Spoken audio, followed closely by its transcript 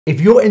If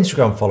your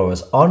Instagram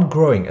followers aren't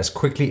growing as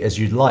quickly as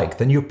you'd like,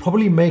 then you're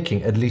probably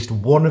making at least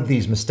one of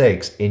these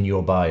mistakes in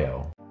your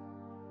bio.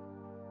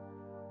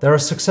 There are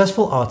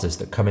successful artists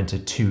that come into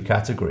two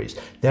categories.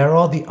 There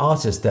are the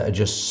artists that are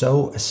just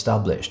so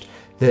established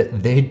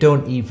that they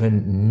don't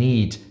even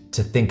need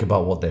to think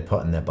about what they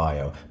put in their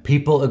bio.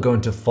 People are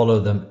going to follow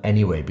them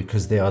anyway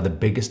because they are the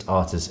biggest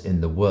artists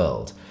in the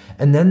world.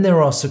 And then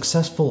there are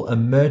successful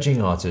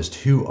emerging artists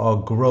who are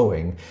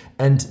growing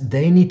and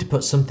they need to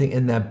put something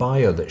in their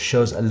bio that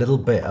shows a little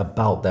bit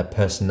about their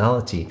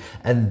personality,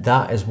 and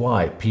that is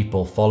why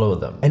people follow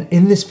them. And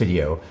in this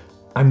video,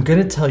 I'm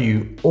going to tell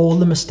you all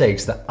the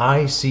mistakes that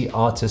I see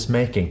artists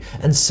making,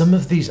 and some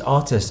of these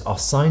artists are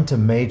signed to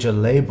major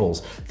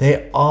labels.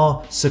 They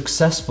are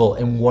successful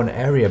in one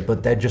area,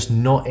 but they're just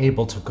not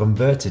able to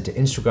convert it to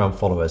Instagram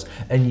followers,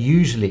 and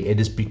usually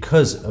it is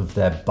because of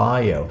their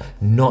bio,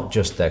 not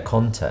just their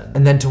content.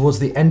 And then towards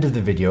the end of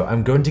the video,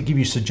 I'm going to give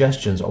you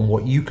suggestions on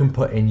what you can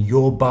put in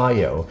your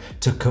bio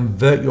to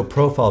convert your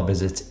profile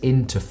visits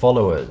into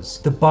followers.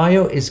 The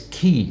bio is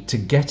key to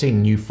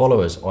getting new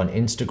followers on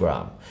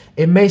Instagram.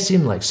 It may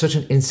seem like such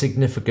an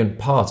insignificant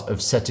part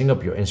of setting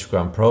up your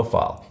Instagram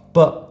profile,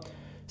 but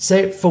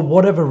say for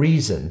whatever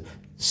reason,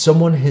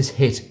 someone has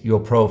hit your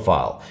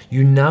profile.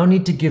 You now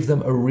need to give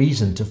them a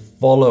reason to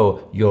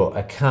follow your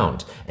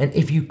account. And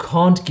if you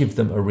can't give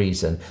them a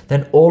reason,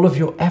 then all of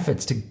your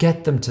efforts to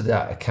get them to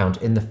that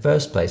account in the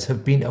first place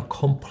have been a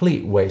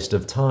complete waste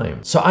of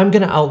time. So I'm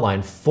going to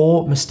outline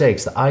 4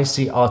 mistakes that I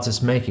see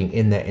artists making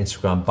in their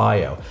Instagram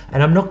bio.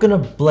 And I'm not going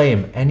to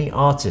blame any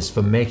artist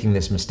for making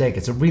this mistake.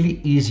 It's a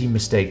really easy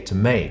mistake to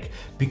make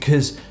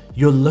because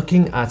you're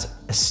looking at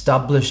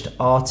established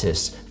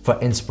artists for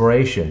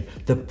inspiration.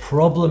 The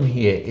problem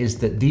here is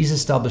that these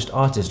established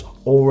artists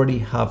already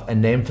have a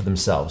name for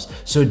themselves.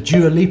 So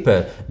Dua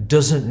Lipa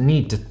doesn't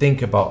need to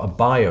think about a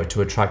bio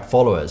to attract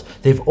followers.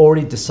 They've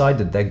already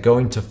decided they're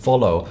going to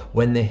follow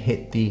when they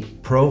hit the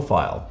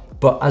profile.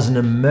 But as an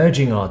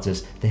emerging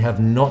artist, they have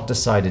not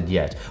decided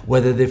yet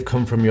whether they've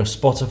come from your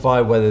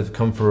Spotify, whether they've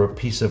come for a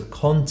piece of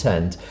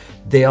content.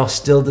 They are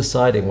still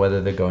deciding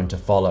whether they're going to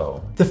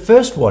follow. The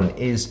first one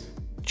is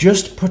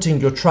just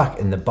putting your track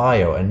in the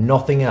bio and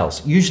nothing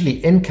else.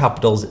 Usually in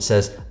capitals it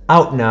says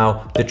out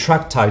now, the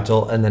track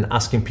title, and then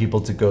asking people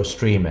to go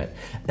stream it.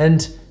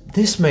 And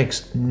this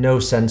makes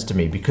no sense to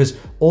me because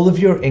all of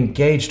your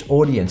engaged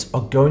audience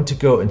are going to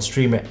go and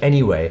stream it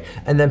anyway,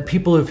 and then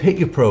people who've hit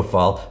your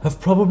profile have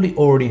probably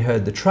already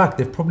heard the track.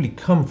 They've probably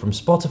come from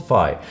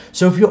Spotify.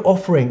 So if you're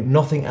offering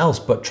nothing else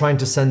but trying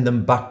to send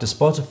them back to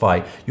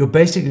Spotify, you're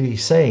basically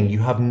saying you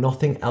have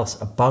nothing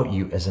else about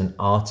you as an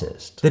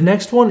artist. The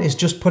next one is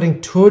just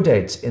putting tour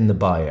dates in the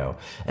bio.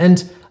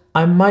 And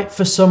I might,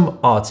 for some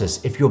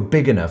artists, if you're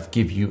big enough,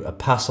 give you a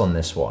pass on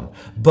this one,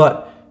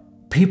 but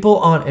people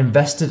aren't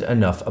invested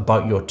enough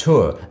about your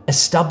tour.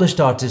 Established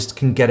artists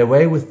can get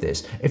away with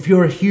this. If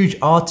you're a huge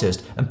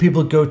artist and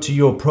people go to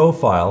your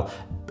profile,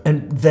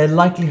 and their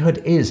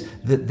likelihood is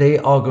that they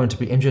are going to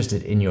be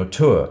interested in your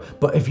tour.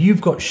 But if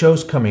you've got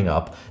shows coming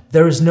up,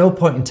 there is no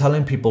point in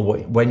telling people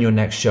when your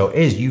next show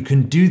is. You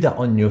can do that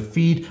on your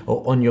feed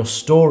or on your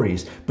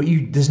stories, but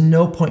there's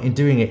no point in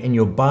doing it in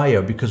your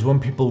bio, because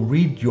when people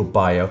read your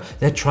bio,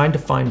 they're trying to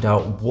find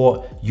out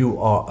what you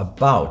are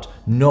about,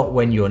 not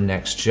when your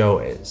next show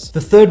is.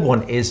 The third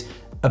one is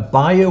a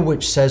bio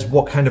which says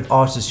what kind of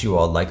artist you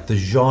are, like the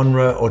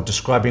genre or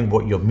describing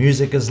what your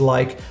music is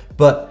like,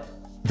 but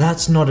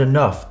that's not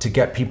enough to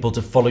get people to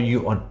follow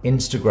you on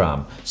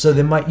Instagram. So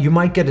you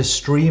might get a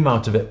stream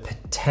out of it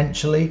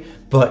potentially,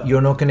 but you're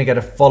not going to get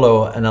a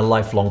follower and a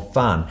lifelong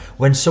fan.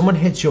 When someone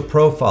hits your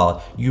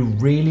profile, you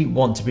really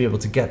want to be able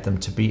to get them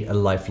to be a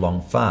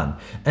lifelong fan.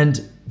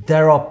 And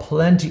there are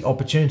plenty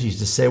opportunities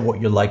to say what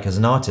you're like as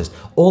an artist.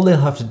 All they'll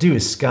have to do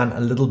is scan a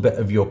little bit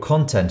of your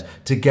content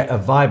to get a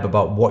vibe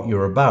about what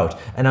you're about.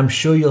 And I'm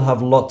sure you'll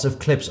have lots of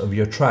clips of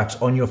your tracks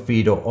on your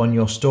feed or on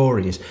your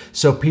stories.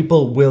 So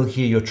people will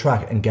hear your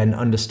track and get an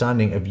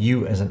understanding of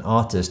you as an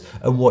artist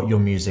and what your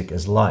music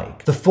is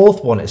like. The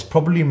fourth one is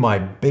probably my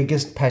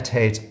biggest pet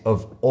hate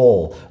of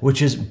all,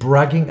 which is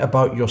bragging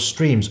about your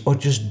streams or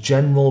just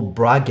general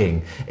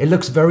bragging. It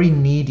looks very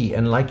needy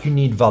and like you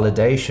need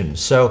validation.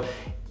 So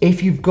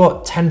if you've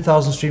got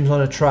 10,000 streams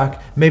on a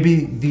track,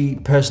 maybe the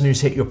person who's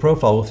hit your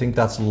profile will think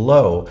that's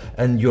low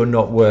and you're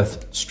not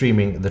worth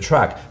streaming the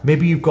track.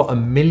 Maybe you've got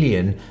 1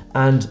 million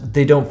and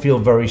they don't feel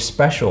very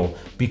special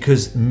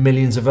because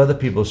millions of other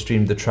people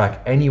streamed the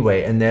track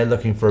anyway, and they're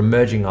looking for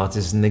emerging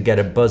artists and they get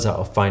a buzz out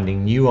of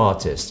finding new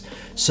artists.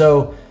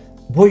 So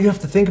what you have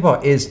to think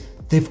about is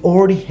they've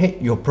already hit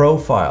your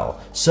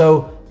profile.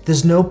 So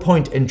there's no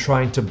point in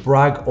trying to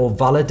brag or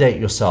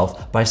validate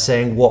yourself by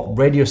saying what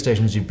radio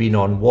stations you've been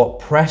on, what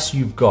press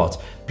you've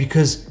got,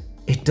 because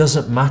it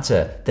doesn't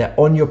matter. They're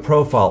on your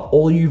profile.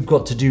 All you've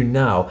got to do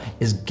now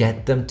is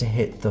get them to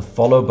hit the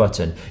follow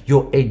button.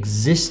 Your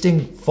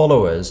existing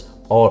followers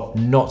are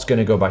not going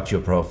to go back to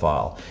your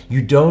profile.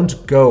 You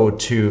don't go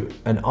to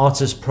an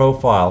artist's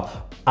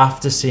profile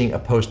after seeing a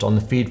post on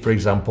the feed, for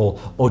example,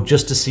 or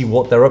just to see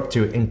what they're up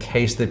to in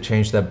case they've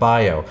changed their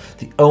bio.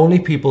 The only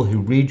people who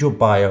read your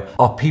bio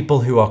are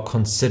people who are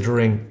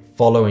considering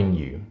following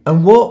you.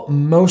 And what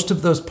most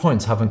of those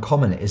points have in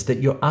common is that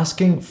you're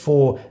asking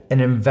for an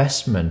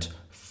investment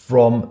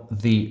from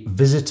the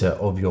visitor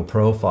of your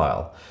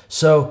profile.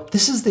 So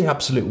this is the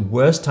absolute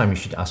worst time you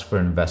should ask for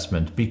an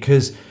investment,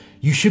 because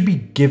you should be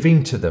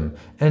giving to them.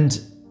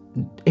 And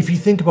if you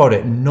think about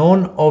it,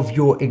 none of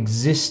your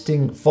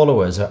existing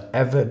followers are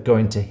ever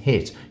going to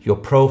hit your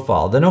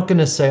profile. They're not going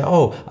to say,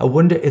 oh, I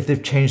wonder if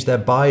they've changed their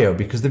bio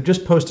because they've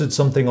just posted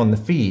something on the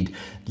feed.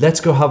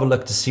 Let's go have a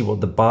look to see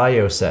what the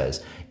bio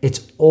says.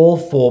 It's all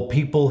for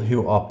people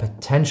who are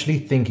potentially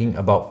thinking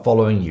about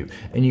following you,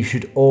 and you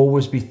should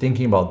always be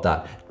thinking about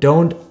that.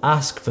 Don't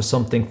ask for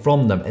something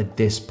from them at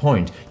this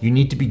point. You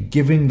need to be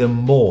giving them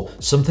more,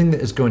 something that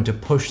is going to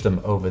push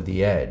them over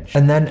the edge,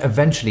 and then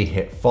eventually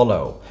hit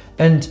follow.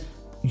 And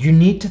you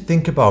need to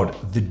think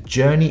about the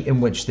journey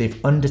in which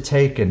they've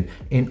undertaken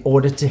in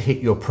order to hit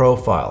your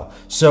profile.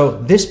 So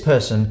this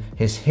person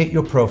has hit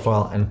your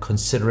profile and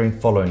considering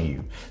following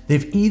you.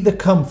 They've either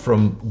come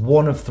from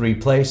one of three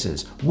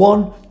places.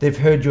 One, they've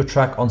heard your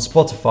track on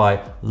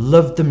Spotify,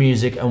 loved the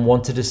music and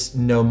wanted to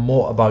know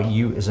more about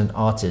you as an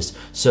artist.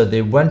 So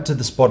they went to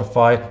the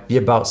Spotify, the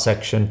About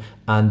section,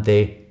 and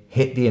they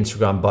hit the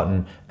Instagram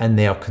button and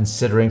they are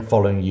considering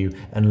following you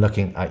and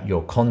looking at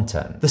your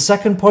content. The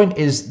second point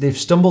is they've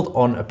stumbled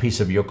on a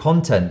piece of your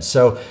content.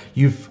 So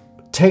you've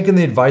taken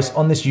the advice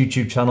on this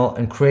YouTube channel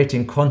and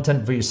creating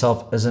content for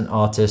yourself as an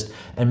artist,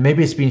 and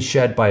maybe it's been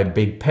shared by a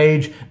big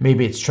page,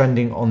 maybe it's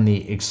trending on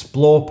the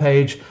explore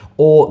page,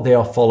 or they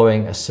are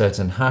following a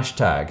certain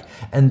hashtag,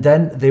 and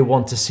then they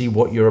want to see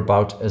what you're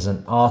about as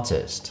an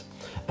artist.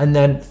 And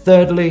then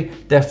thirdly,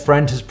 their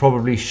friend has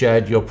probably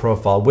shared your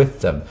profile with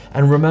them.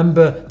 And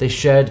remember, they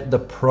shared the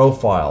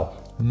profile.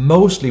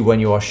 Mostly when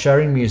you are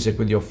sharing music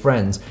with your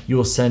friends, you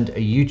will send a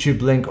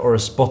YouTube link or a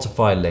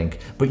Spotify link,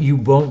 but you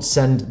won't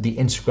send the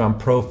Instagram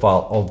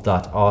profile of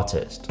that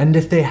artist. And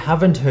if they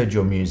haven't heard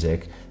your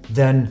music,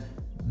 then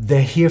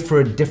they're here for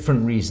a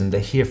different reason.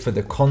 They're here for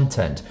the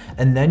content.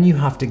 And then you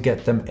have to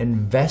get them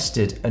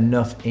invested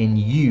enough in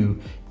you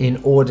in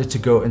order to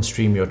go and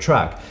stream your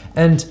track.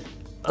 And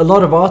a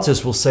lot of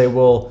artists will say,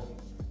 well,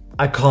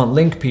 I can't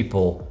link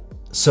people,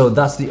 so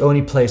that's the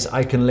only place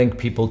I can link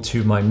people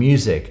to my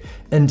music.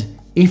 And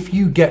if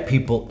you get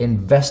people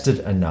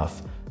invested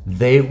enough,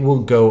 they will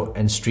go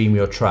and stream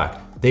your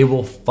track. They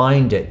will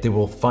find it. They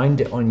will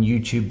find it on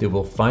YouTube. They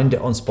will find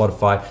it on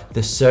Spotify.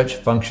 The search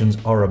functions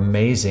are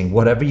amazing.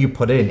 Whatever you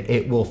put in,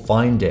 it will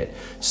find it.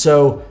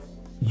 So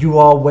you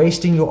are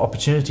wasting your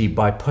opportunity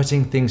by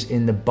putting things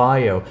in the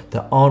bio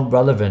that aren't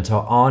relevant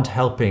or aren't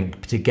helping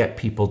to get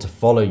people to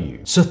follow you.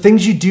 So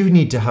things you do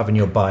need to have in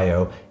your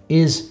bio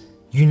is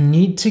you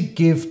need to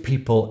give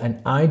people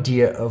an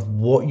idea of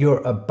what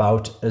you're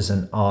about as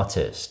an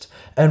artist.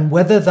 And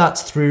whether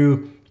that's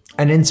through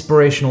an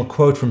inspirational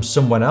quote from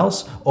someone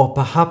else, or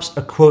perhaps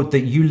a quote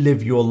that you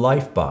live your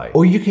life by.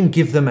 Or you can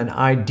give them an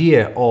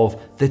idea of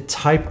the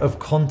type of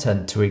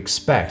content to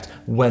expect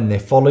when they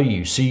follow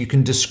you. So you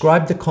can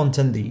describe the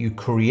content that you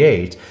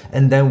create,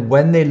 and then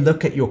when they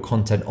look at your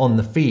content on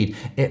the feed,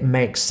 it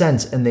makes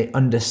sense and they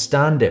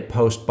understand it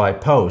post by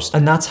post.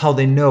 And that's how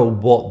they know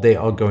what they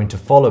are going to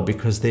follow,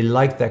 because they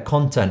like their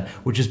content,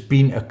 which has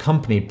been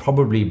accompanied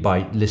probably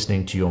by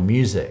listening to your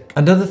music.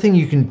 Another thing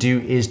you can do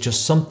is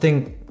just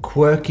something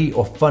quirky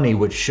or funny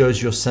which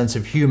shows your sense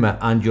of humor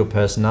and your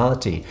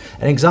personality.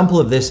 An example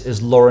of this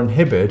is Lauren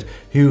Hibbard,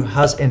 who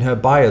has in her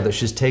bio that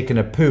she's taken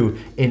a poo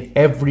in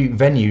every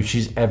venue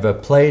she's ever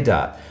played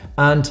at.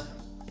 And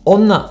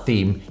on that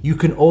theme, you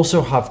can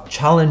also have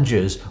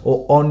challenges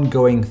or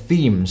ongoing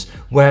themes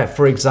where,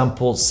 for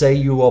example, say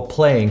you are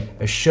playing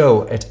a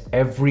show at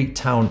every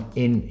town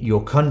in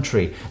your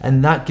country,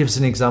 and that gives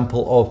an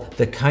example of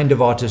the kind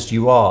of artist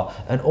you are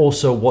and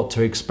also what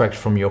to expect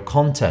from your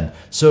content.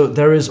 So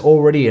there is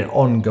already an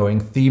ongoing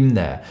theme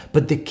there.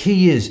 But the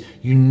key is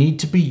you need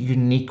to be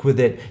unique with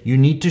it. You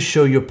need to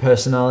show your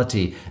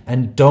personality,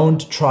 and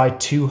don't try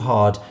too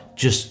hard.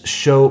 Just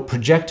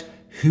project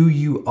who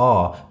you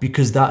are,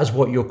 because that is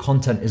what your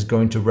content is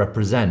going to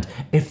represent.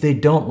 If they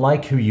don't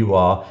like who you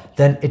are,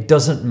 then it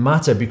doesn't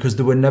matter, because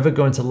they were never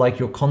going to like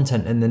your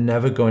content and they're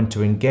never going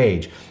to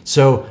engage.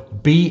 So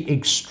be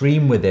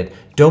extreme with it.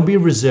 Don't be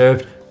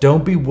reserved.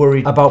 Don't be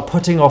worried about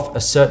putting off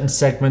a certain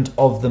segment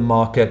of the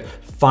market.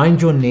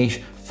 Find your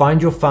niche,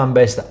 find your fan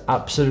base that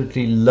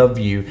absolutely love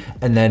you,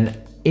 and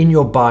then in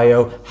your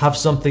bio, have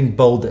something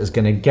bold that is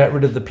going to get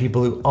rid of the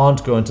people who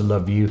aren't going to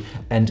love you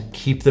and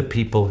keep the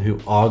people who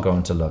are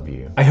going to love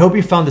you. I hope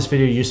you found this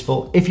video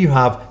useful. If you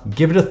have,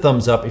 give it a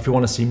thumbs up. If you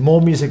want to see more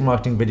music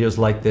marketing videos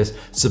like this,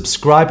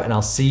 subscribe, and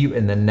I'll see you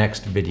in the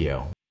next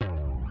video.